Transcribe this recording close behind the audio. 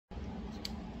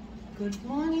Good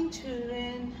morning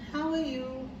children, how are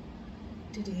you?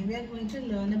 Today we are going to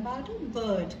learn about a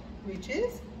bird which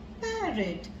is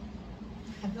parrot.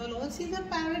 Have you all seen a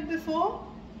parrot before?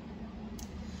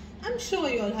 I'm sure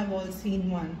you all have all seen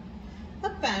one.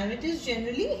 A parrot is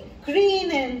generally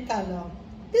green in color.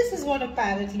 This is what a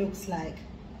parrot looks like.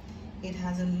 It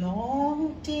has a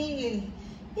long tail.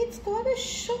 It's got a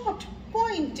short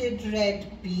pointed red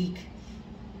beak.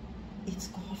 It's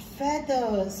got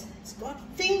feathers, it's got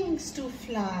wings to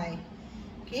fly,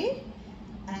 okay,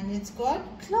 and it's got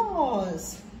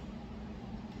claws.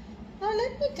 Now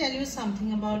let me tell you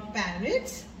something about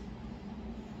parrots.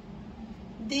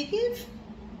 They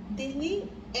lay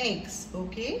eggs,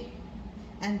 okay,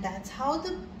 and that's how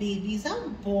the babies are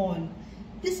born.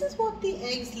 This is what the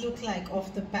eggs look like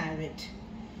of the parrot,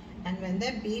 and when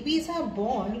their babies are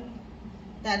born,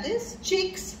 that is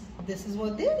chicks, this is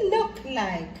what they look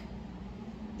like.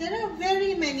 There are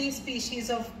very many species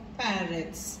of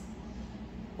parrots.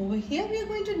 Over here we are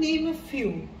going to name a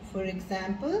few. For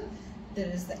example, there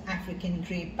is the African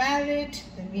grey parrot,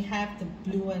 then we have the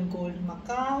blue and gold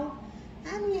macaw,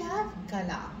 and we have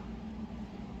gala.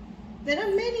 There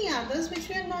are many others which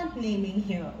we are not naming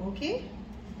here, okay?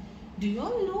 Do you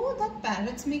all know that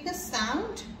parrots make a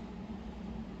sound?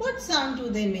 What sound do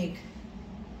they make?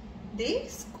 They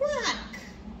squawk.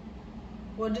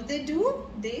 What do?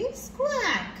 They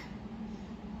squawk.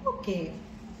 Okay.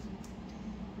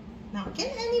 Now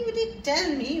can anybody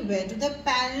tell me where do the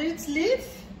parrots live?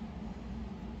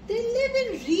 They live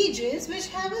in regions which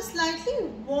have a slightly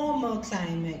warmer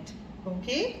climate.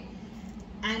 Okay.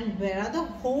 And where are the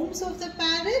homes of the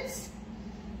parrots?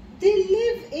 They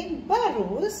live in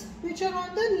burrows which are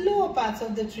on the lower parts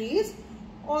of the trees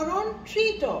or on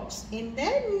treetops in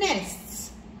their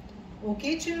nests.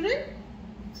 Okay children?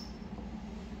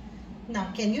 Now,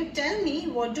 can you tell me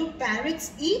what do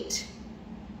parrots eat?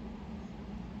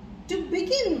 To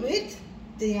begin with,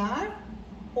 they are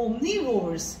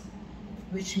omnivores,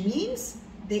 which means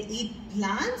they eat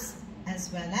plants as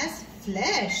well as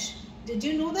flesh. Did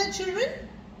you know that, children?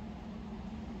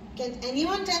 Can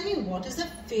anyone tell me what is the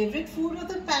favorite food of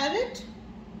the parrot?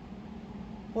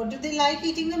 What do they like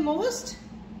eating the most?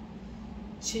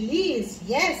 Chilies.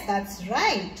 Yes, that's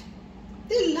right.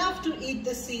 They love to eat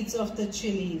the seeds of the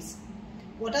chilies.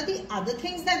 What are the other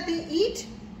things that they eat?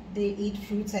 They eat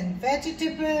fruits and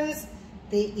vegetables,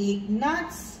 they eat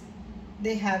nuts,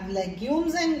 they have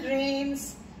legumes and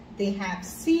grains, they have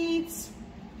seeds,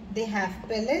 they have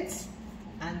pellets,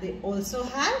 and they also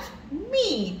have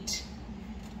meat.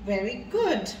 Very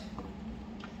good.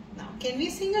 Now can we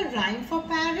sing a rhyme for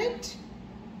parrot?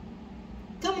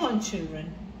 Come on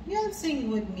children, you all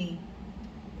sing with me.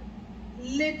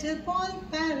 Little boy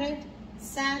parrot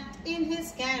sat in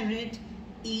his garret,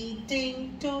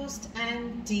 eating toast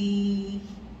and tea.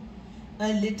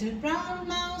 A little brown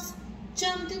mouse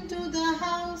jumped into the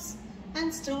house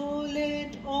and stole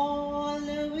it all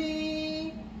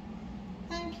away.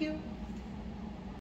 Thank you.